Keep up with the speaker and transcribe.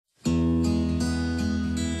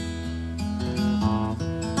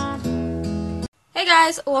Hey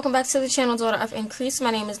guys, welcome back to the channel Daughter of Increase.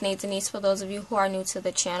 My name is Nate Denise for those of you who are new to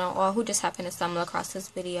the channel or who just happen to stumble across this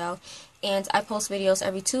video. And I post videos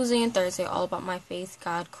every Tuesday and Thursday all about my faith,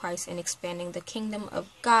 God, Christ, and expanding the kingdom of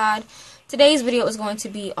God. Today's video is going to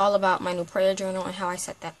be all about my new prayer journal and how I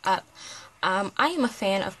set that up. I am a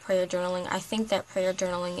fan of prayer journaling. I think that prayer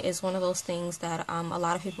journaling is one of those things that a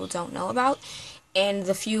lot of people don't know about. And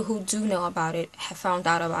the few who do know about it have found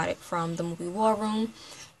out about it from the movie War Room.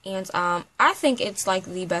 And I think it's like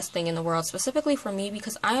the best thing in the world, specifically for me,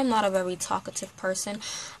 because I am not a very talkative person.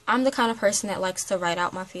 I'm the kind of person that likes to write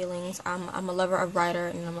out my feelings. I'm a lover of writer,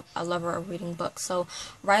 and I'm a lover of reading books. So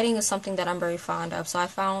writing is something that I'm very fond of. So I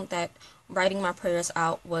found that writing my prayers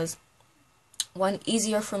out was, one,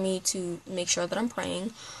 easier for me to make sure that I'm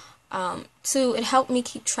praying. Two, it helped me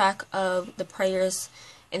keep track of the prayers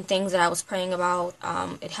and things that I was praying about.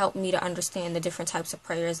 It helped me to understand the different types of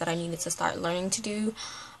prayers that I needed to start learning to do.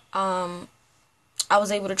 I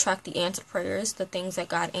was able to track the answered prayers, the things that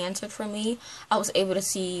God answered for me. I was able to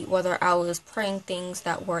see whether I was praying things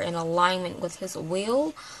that were in alignment with His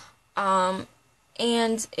will. And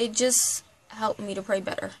it just helped me to pray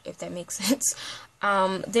better, if that makes sense.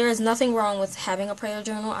 There is nothing wrong with having a prayer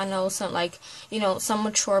journal. I know some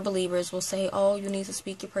mature believers will say, oh, you need to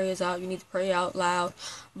speak your prayers out, you need to pray out loud.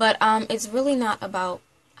 But it's really not about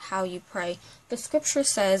how you pray. The scripture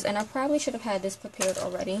says, and I probably should have had this prepared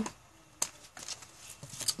already,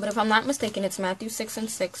 but if I'm not mistaken, it's Matthew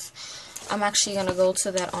 6:6. I'm actually going to go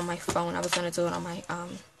to that on my phone. I was going to do it on my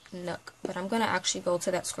Nook, but I'm going to actually go to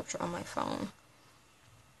that scripture on my phone.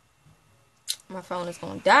 My phone is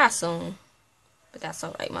going to die soon, but that's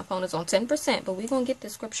alright. My phone is on 10%, but we're going to get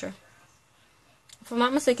this scripture. If I'm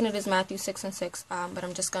not mistaken, it is Matthew 6:6, but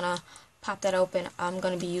I'm just going to pop that open. I'm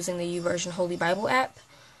going to be using the YouVersion Holy Bible app.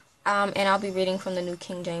 And I'll be reading from the New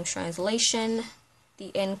King James Translation,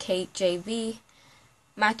 the NKJV.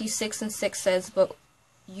 Matthew 6:6 says, "But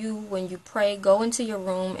you, when you pray, go into your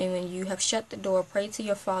room, and when you have shut the door, pray to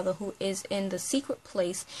your Father who is in the secret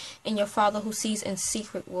place, and your Father who sees in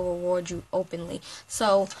secret will reward you openly."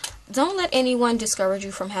 So don't let anyone discourage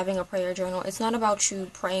you from having a prayer journal. It's not about you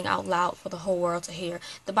praying out loud for the whole world to hear.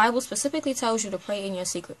 The Bible specifically tells you to pray in your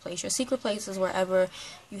secret place. Your secret place is wherever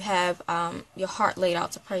you have your heart laid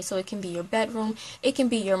out to pray. So it can be your bedroom, it can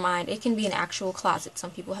be your mind, it can be an actual closet.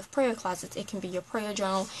 Some people have prayer closets. It can be your prayer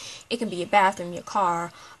journal, it can be your bathroom, your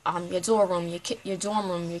car, your dorm room, your dorm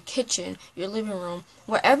room, your kitchen, your living room,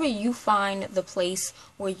 wherever you find the place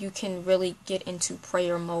where you can really get into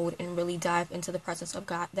prayer mode and really dive into the presence of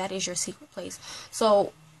God. That is your secret place.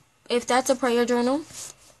 So if that's a prayer journal,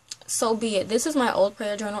 so be it. This is my old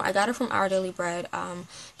prayer journal. I got it from Our Daily Bread.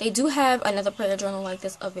 They do have another prayer journal like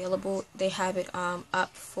this available. They have it up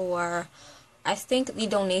for, I think the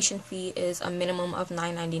donation fee is a minimum of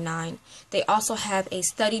 $9.99. They also have a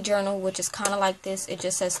study journal, which is kind of like this. It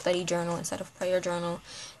just says study journal instead of prayer journal.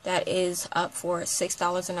 That is up for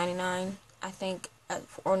 $6.99, I think,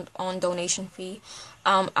 on donation fee.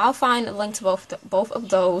 I'll find a link to both of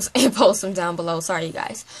those and post them down below. Sorry, you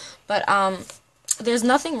guys. But there's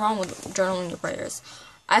nothing wrong with journaling your prayers.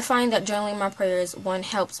 I find that journaling my prayers, one,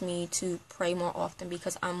 helps me to pray more often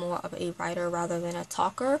because I'm more of a writer rather than a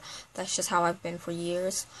talker. That's just how I've been for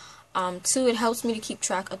years. Two, it helps me to keep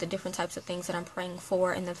track of the different types of things that I'm praying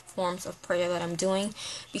for and the forms of prayer that I'm doing,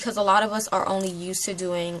 because a lot of us are only used to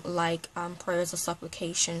doing like prayers of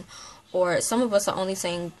supplication, or some of us are only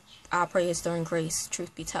saying our prayers during grace,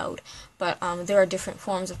 truth be told. But there are different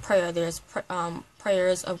forms of prayer. There's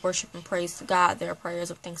prayers of worship and praise to God. There are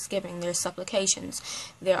prayers of thanksgiving. There's supplications.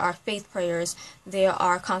 There are faith prayers. There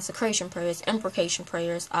are consecration prayers, imprecation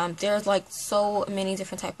prayers. There's like so many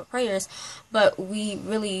different types of prayers, but we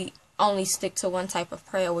really only stick to one type of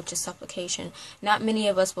prayer, which is supplication. Not many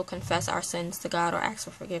of us will confess our sins to God or ask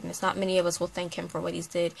for forgiveness. Not many of us will thank Him for what He's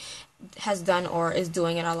has done or is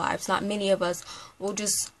doing in our lives. Not many of us will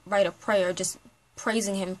just write a prayer just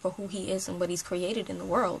praising Him for who He is and what He's created in the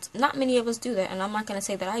world. Not many of us do that, and I'm not going to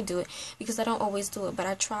say that I do it because I don't always do it, but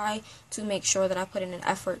I try to make sure that I put in an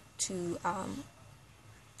effort to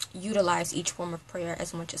utilize each form of prayer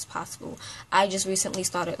as much as possible. I just recently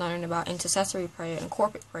started learning about intercessory prayer and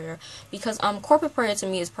corporate prayer, because corporate prayer to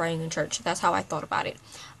me is praying in church. That's how I thought about it.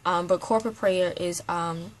 But corporate prayer is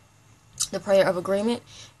the prayer of agreement,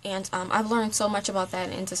 and I've learned so much about that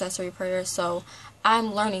in intercessory prayer. So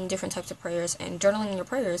I'm learning different types of prayers, and journaling your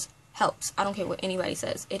prayers helps. I don't care what anybody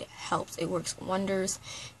says. It helps. It works wonders.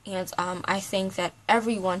 And I think that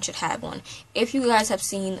everyone should have one. If you guys have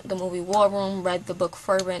seen the movie War Room, read the book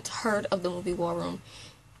Fervent, heard of the movie War Room,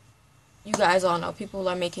 you guys all know people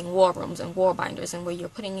are making war rooms and war binders and where you're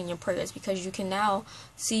putting in your prayers, because you can now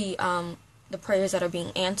see the prayers that are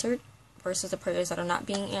being answered versus the prayers that are not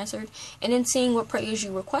being answered, and then seeing what prayers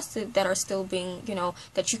you requested that are still being, you know,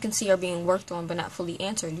 that you can see are being worked on but not fully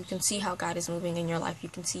answered. You can see how God is moving in your life. You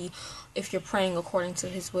can see if you're praying according to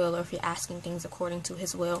His will, or if you're asking things according to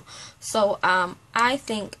His will. So I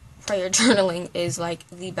think prayer journaling is like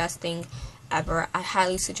the best thing ever. I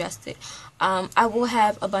highly suggest it. I will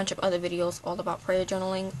have a bunch of other videos all about prayer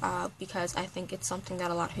journaling because I think it's something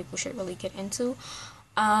that a lot of people should really get into.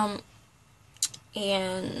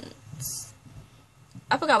 And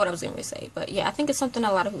I forgot what I was going to say, but yeah, I think it's something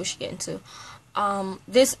a lot of people should get into.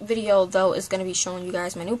 This video, though, is going to be showing you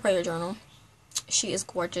guys my new prayer journal. She is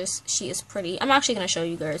gorgeous. She is pretty. I'm actually going to show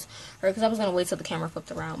you guys her because I was going to wait till the camera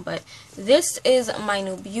flipped around. But this is my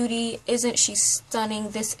new beauty. Isn't she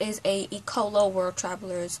stunning? This is a Ecolo World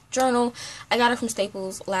Traveler's Journal. I got it from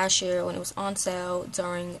Staples last year when it was on sale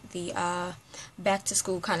during the back to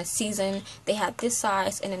school kind of season. They had this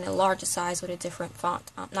size and then a larger size with a different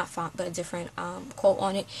font. Not font, but a different quote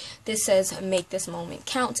on it. This says, "Make this moment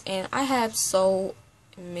count." And I have so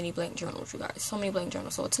many blank journals, you guys, so many blank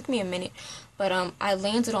journals, so it took me a minute, but I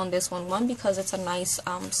landed on this one because it's a nice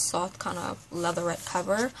soft kind of leatherette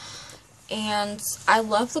cover, and I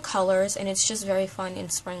love the colors, and it's just very fun in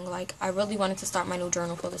spring. Like, I really wanted to start my new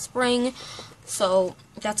journal for the spring, so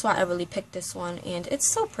that's why I really picked this one, and it's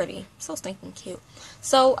so pretty, so stinking cute.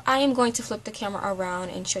 So I am going to flip the camera around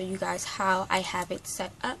and show you guys how I have it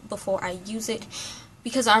set up before I use it,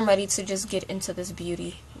 because I'm ready to just get into this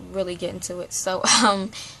beauty, really get into it. So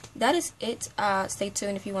that is it. Stay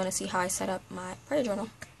tuned if you want to see how I set up my prayer journal.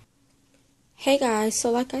 Hey guys, so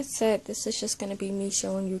like I said, this is just going to be me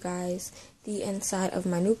showing you guys the inside of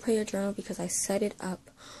my new prayer journal because I set it up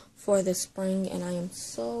for the spring and I am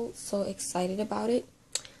so excited about it.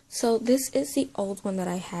 So this is the old one that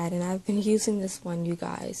I had, and I've been using this one, you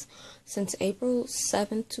guys, since April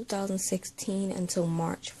 7th, 2016 until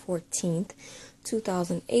March 14th,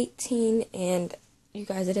 2018, and you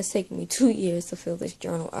guys, it has taken me 2 years to fill this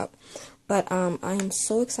journal up, but I am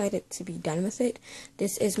so excited to be done with it.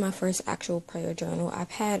 This is my first actual prayer journal.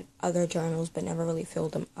 I've had other journals but never really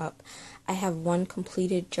filled them up. I have one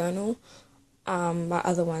completed journal. My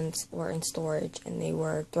other ones were in storage and they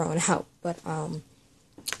were thrown out, but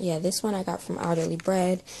yeah, this one I got from Our Daily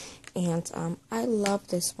Bread, and I love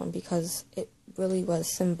this one because it really was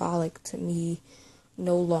symbolic to me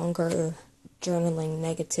no longer journaling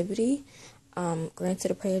negativity.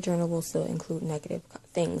 Granted, a prayer journal will still include negative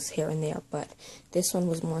things here and there, but this one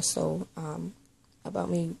was more so about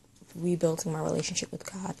me rebuilding my relationship with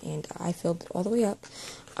God, and I filled it all the way up.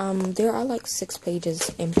 There are like 6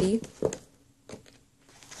 pages empty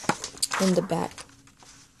in the back,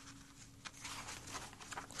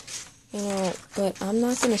 you know, but I'm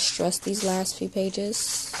not going to stress these last few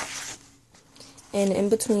pages. And in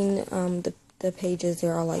between the pages,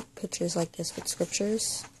 there are like pictures like this with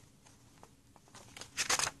scriptures.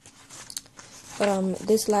 But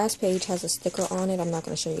this last page has a sticker on it. I'm not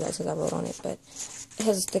going to show you guys because I wrote on it, but it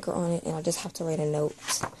has a sticker on it, and I just have to write a note.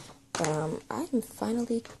 But I'm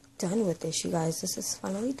finally done with this, you guys. This is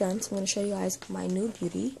finally done, so I'm going to show you guys my new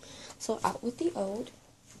beauty. So out with the old,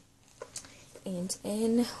 and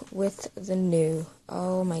in with the new.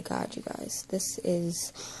 Oh my God, you guys. This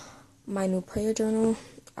is my new prayer journal.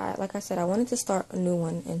 Like I said, I wanted to start a new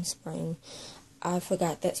one in spring. I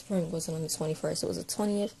forgot that spring wasn't on the 21st. It was the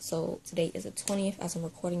 20th. So today is the 20th as I'm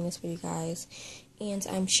recording this for you guys. And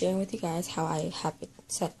I'm sharing with you guys how I have it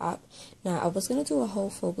set up. Now, I was going to do a whole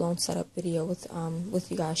full-blown setup video with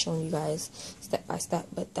you guys, showing you guys step by step.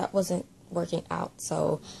 But that wasn't working out.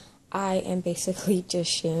 So I am basically just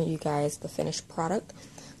sharing you guys the finished product.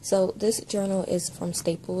 So this journal is from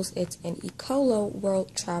Staples. It's an Ecolo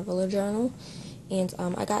World Traveler Journal. And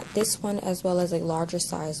I got this one as well as a larger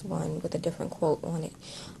size one with a different quote on it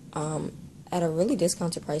at a really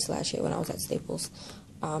discounted price last year when I was at Staples.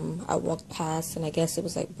 I walked past, and I guess it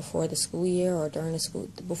was like before the school year or during the school,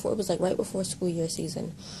 it was like right before school year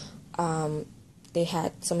season. They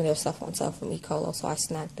had some of their stuff on sale from Ecolo, so I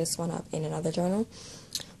snagged this one up in another journal.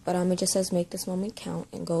 But it just says, "Make this moment count"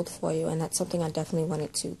 in gold foil, and that's something I definitely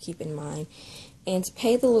wanted to keep in mind. And to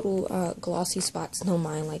pay the little glossy spots no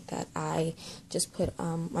mind like that, I just put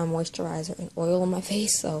my moisturizer and oil on my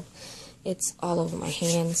face, so it's all over my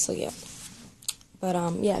hands, so yeah. But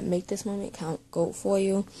yeah, make this moment count, gold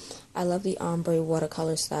foil. I love the ombre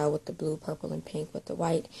watercolor style with the blue, purple, and pink with the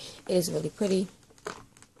white. It is really pretty.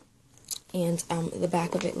 And the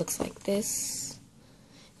back of it looks like this.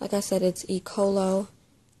 Like I said, it's Ecolo.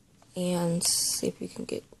 And see if you can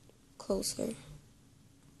get closer.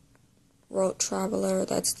 World Traveler,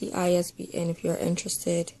 that's the ISBN if you're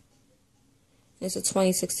interested. It's a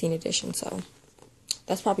 2016 edition, so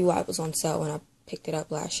that's probably why it was on sale when I picked it up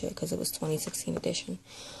last year, because it was 2016 edition.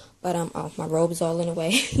 But oh, my robe is all in the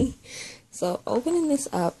way. So opening this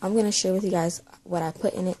up, I'm going to share with you guys what I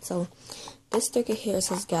put in it. So this sticker here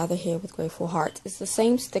says "Gather here with grateful hearts." It's the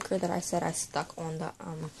same sticker that I said I stuck on the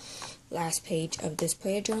last page of this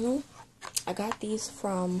prayer journal. I got these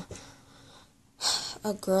from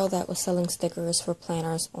a girl that was selling stickers for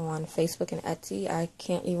planners on Facebook and Etsy. I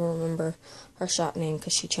can't even remember her shop name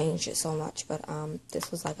because she changed it so much. But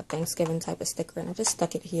this was like a Thanksgiving type of sticker, and I just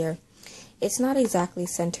stuck it here. It's not exactly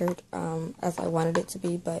centered as I wanted it to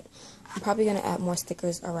be, but I'm probably going to add more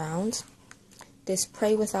stickers around. This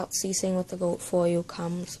Pray Without Ceasing with the gold foil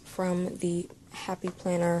comes from the Happy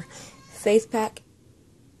Planner Faith Pack.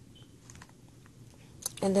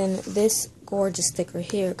 And then this gorgeous sticker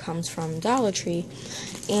here comes from Dollar Tree.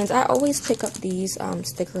 And I always pick up these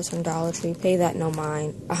stickers from Dollar Tree. Pay that no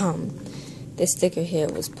mind. This sticker here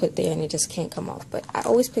was put there and it just can't come off. But I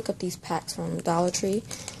always pick up these packs from Dollar Tree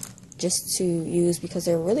just to use because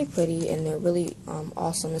they're really pretty and they're really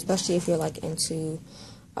awesome, especially if you're like into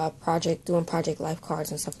doing project life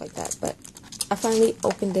cards and stuff like that. But I finally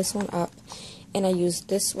opened this one up and I used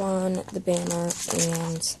this one, the banner,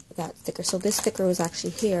 and that sticker. So this sticker was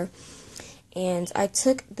actually here, and I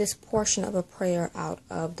took this portion of a prayer out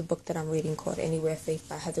of the book that I'm reading called Anywhere Faith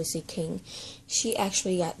by Heather C. King. She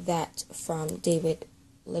actually got that from David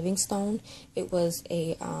Livingstone. It was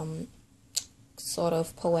a sort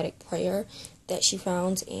of poetic prayer that she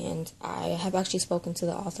found, and I have actually spoken to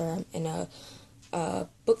the author. I'm in a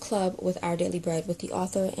book club with Our Daily Bread with the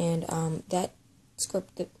author, and that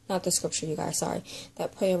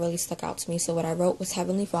that prayer really stuck out to me. So what I wrote was,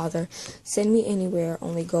 Heavenly Father, send me anywhere,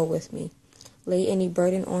 only go with me. Lay any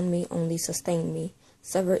burden on me, only sustain me.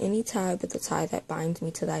 Sever any tie but the tie that binds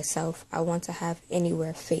me to thyself. I want to have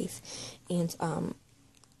anywhere faith. And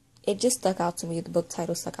it just stuck out to me. The book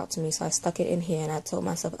title stuck out to me, so I stuck it in here, and I told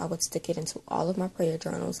myself I would stick it into all of my prayer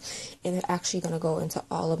journals, and they're actually going to go into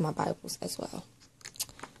all of my Bibles as well.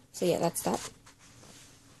 So yeah, that's that.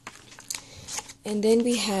 And then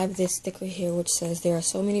we have this sticker here which says, there are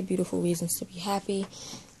so many beautiful reasons to be happy.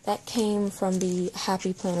 That came from the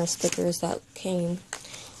Happy Planner stickers that came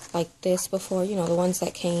like this before, you know, the ones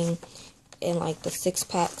that came in like the 6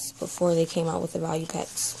 packs before they came out with the value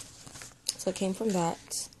packs. So it came from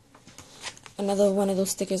that. Another one of those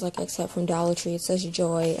stickers like I said from Dollar Tree. It says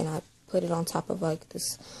joy, and I put it on top of like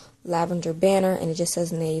this lavender banner, and it just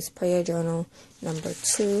says Nay's Prayer Journal number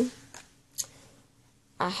 2.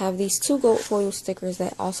 I have these 2 gold foil stickers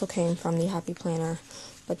that also came from the Happy Planner,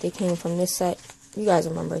 but they came from this set. You guys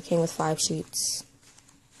remember, it came with 5 sheets.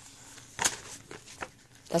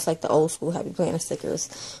 That's like the old school Happy Planner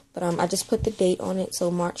stickers. But I just put the date on it,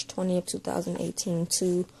 so March 20th, 2018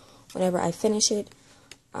 to whenever I finish it.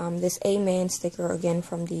 This Amen sticker, again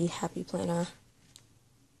from the Happy Planner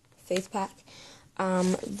Faith Pack.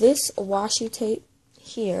 This washi tape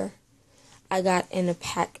here, I got in a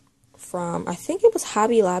pack from, I think it was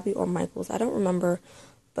Hobby Lobby or Michael's. I don't remember,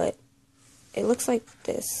 but it looks like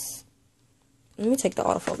this. Let me take the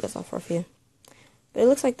autofocus off for you. But it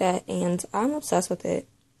looks like that, and I'm obsessed with it.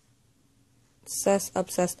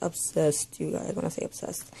 Obsessed, you guys, when I say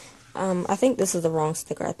obsessed. I think this is the wrong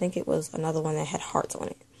sticker. I think it was another one that had hearts on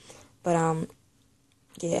it. But,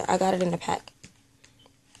 yeah, I got it in a pack.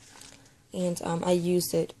 And, I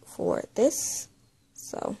used it for this.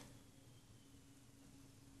 So,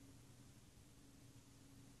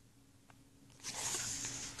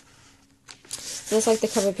 just like the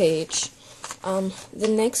cover page. The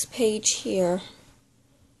next page here,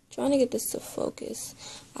 trying to get this to focus.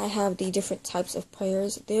 I have the different types of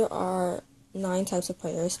prayers. There are 9 types of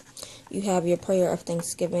prayers. You have your prayer of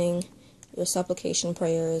thanksgiving, your supplication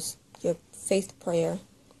prayers, your faith prayer,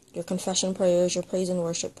 your confession prayers, your praise and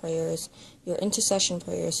worship prayers, your intercession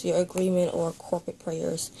prayers, your agreement or corporate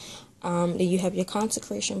prayers. Then you have your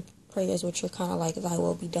consecration prayers, which are kind of like thy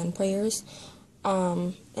will be done prayers.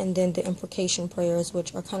 And then the imprecation prayers,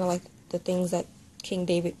 which are kind of like the things that King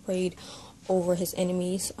David prayed over his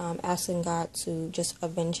enemies, asking God to just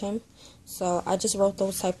avenge him. So I just wrote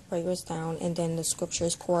those type of prayers down, and then the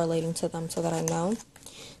scriptures correlating to them so that I know.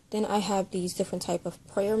 Then I have these different type of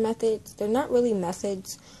prayer methods. They're not really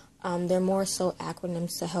methods. They're more so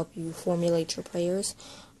acronyms to help you formulate your prayers.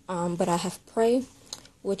 But I have pray,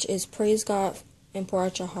 which is praise God and pour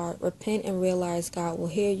out your heart. Repent and realize God will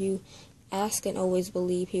hear you. Ask and always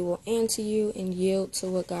believe he will answer you, and yield to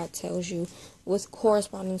what God tells you with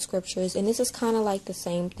corresponding scriptures. And this is kind of like the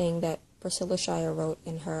same thing that Priscilla Shirer wrote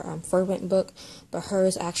in her Fervent book, but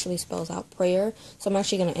hers actually spells out prayer. So I'm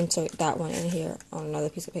actually going to insert that one in here on another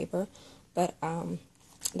piece of paper. But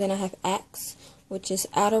then I have acts, which is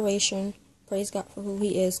adoration, praise God for who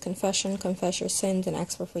He is, confession, confess your sins and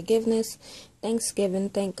ask for forgiveness, thanksgiving,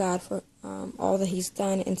 thank God for all that He's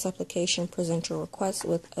done, and supplication, present your requests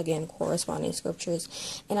with, again, corresponding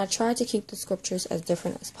scriptures. And I tried to keep the scriptures as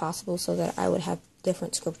different as possible so that I would have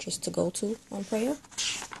different scriptures to go to on prayer.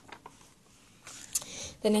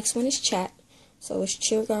 The next one is chat. So it's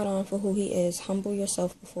cheer God on for who He is, humble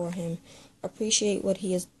yourself before Him, appreciate what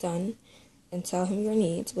He has done, and tell Him your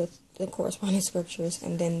needs with the corresponding scriptures.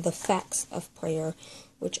 And then the facts of prayer,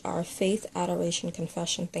 which are faith, adoration,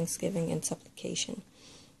 confession, thanksgiving, and supplication.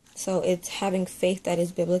 So it's having faith that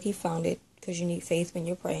is biblically founded, because you need faith when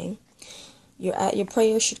you're praying. Your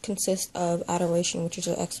prayer should consist of adoration, which is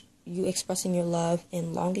you expressing your love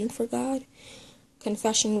and longing for God.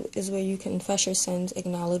 Confession is where you confess your sins,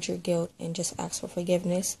 acknowledge your guilt, and just ask for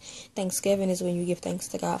forgiveness. Thanksgiving is when you give thanks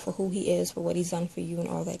to God for who He is, for what He's done for you, and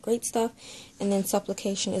all that great stuff. And then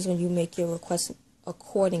supplication is when you make your request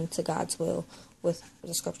according to God's will with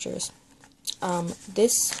the scriptures.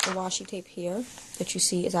 This washi tape here that you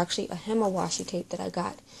see is actually a Hema washi tape that I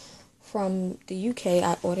got from the UK.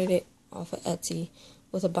 I ordered it off of Etsy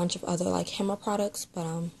with a bunch of other like Hema products, but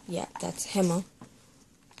yeah, that's Hema.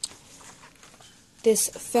 This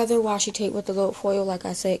feather washi tape with the gold foil, like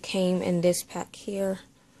I said, came in this pack here.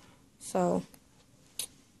 So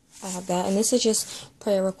I have that, and this is just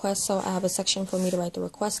prayer requests. So I have a section for me to write the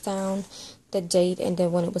request down, the date, and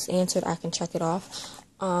then when it was answered, I can check it off.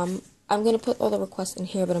 I'm going to put all the requests in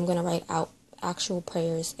here, but I'm going to write out actual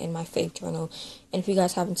prayers in my faith journal. And if you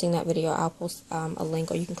guys haven't seen that video, I'll post a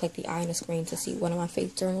link, or you can click the eye on the screen to see one of my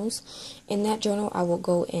faith journals. In that journal, I will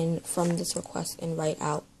go in from this request and write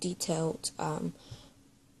out detailed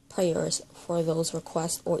prayers for those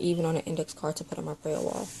requests, or even on an index card to put on my prayer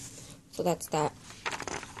wall. So that's that.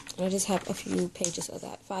 And I just have a few pages of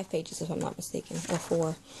that. 5 pages if I'm not mistaken, or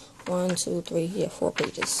 4. 1, 2, 3, yeah, 4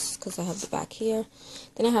 pages, because I have the back here.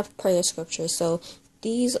 Then I have prayer scriptures. So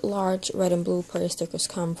these large red and blue prayer stickers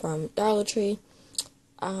come from Dollar Tree.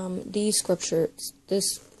 These scriptures,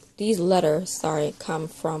 these letters, come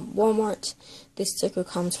from Walmart. This sticker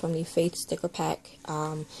comes from the Faith sticker pack.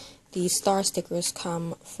 These star stickers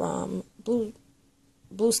come from Blue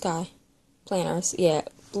Sky planners. Yeah,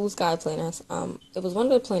 Blue Sky planners. It was one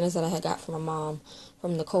of the planners that I had got from my mom,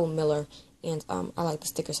 from Nicole Miller, and I like the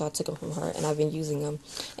stickers, so I took them from her, and I've been using them.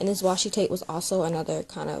 And this washi tape was also another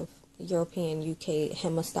kind of European UK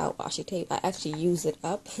Hema style washi tape. I actually used it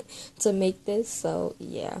up to make this, so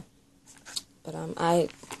yeah. But I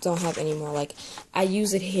don't have any more. Like, I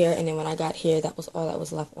use it here, and then when I got here, that was all that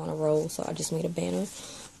was left on a roll, so I just made a banner.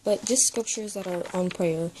 But just scriptures that are on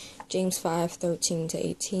prayer: James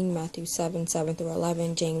 5:13-18, Matthew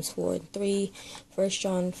 7:7-11, James 4:3, 1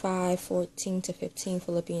 John 5:14-15,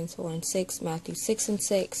 Philippians 4:6, Matthew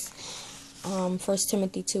 6:6, 1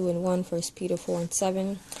 Timothy 2:1, 1 Peter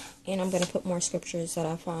 4:7. And I'm going to put more scriptures that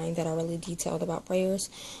I find that are really detailed about prayers.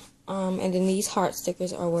 And then these heart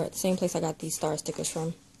stickers are the same place I got these star stickers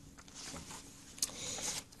from.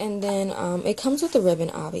 And then it comes with a ribbon,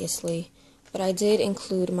 obviously. But I did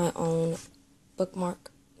include my own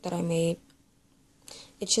bookmark that I made.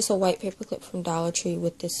 It's just a white paper clip from Dollar Tree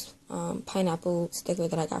with this pineapple sticker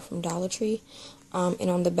that I got from Dollar Tree. And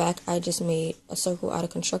on the back, I just made a circle out of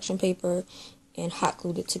construction paper and hot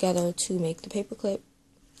glued it together to make the paper clip.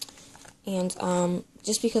 And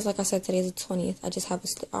just because, like I said, today is the 20th, I just have an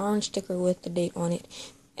orange sticker with the date on it.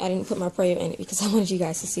 I didn't put my prayer in it because I wanted you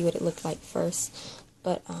guys to see what it looked like first.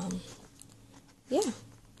 But, yeah.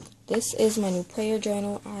 This is my new prayer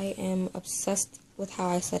journal. I am obsessed with how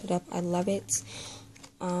I set it up. I love it.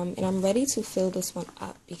 And I'm ready to fill this one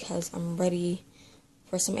up because I'm ready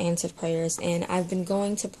for some answered prayers. And I've been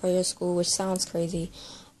going to prayer school, which sounds crazy.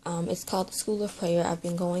 It's called the School of Prayer. I've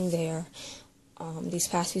been going there these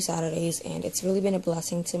past few Saturdays, and it's really been a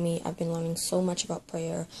blessing to me. I've been learning so much about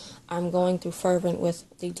prayer. I'm going through Fervent with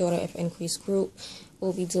the Daughter of Increase group.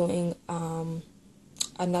 We'll be doing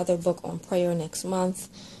another book on prayer next month.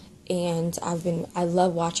 And I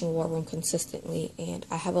love watching War Room consistently, and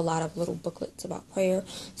I have a lot of little booklets about prayer.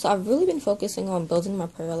 So I've really been focusing on building my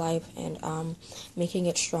prayer life and making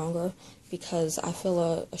it stronger, because I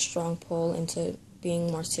feel a strong pull into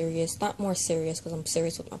being more serious. Not more serious, because I'm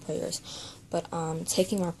serious with my prayers, but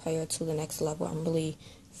taking my prayer to the next level. I'm really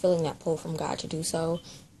feeling that pull from God to do so.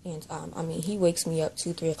 And, I mean, He wakes me up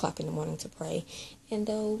 2, 3 o'clock in the morning to pray. And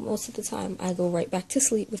though most of the time I go right back to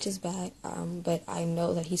sleep, which is bad, but I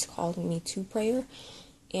know that He's calling me to prayer.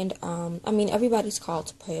 And, I mean, everybody's called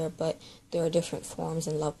to prayer, but there are different forms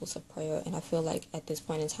and levels of prayer. And I feel like at this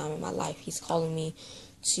point in time in my life, He's calling me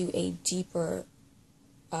to a deeper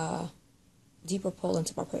deeper pull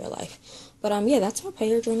into my prayer life. But yeah, that's my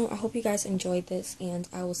prayer journal. I hope you guys enjoyed this, and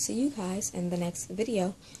I will see you guys in the next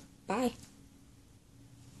video. Bye.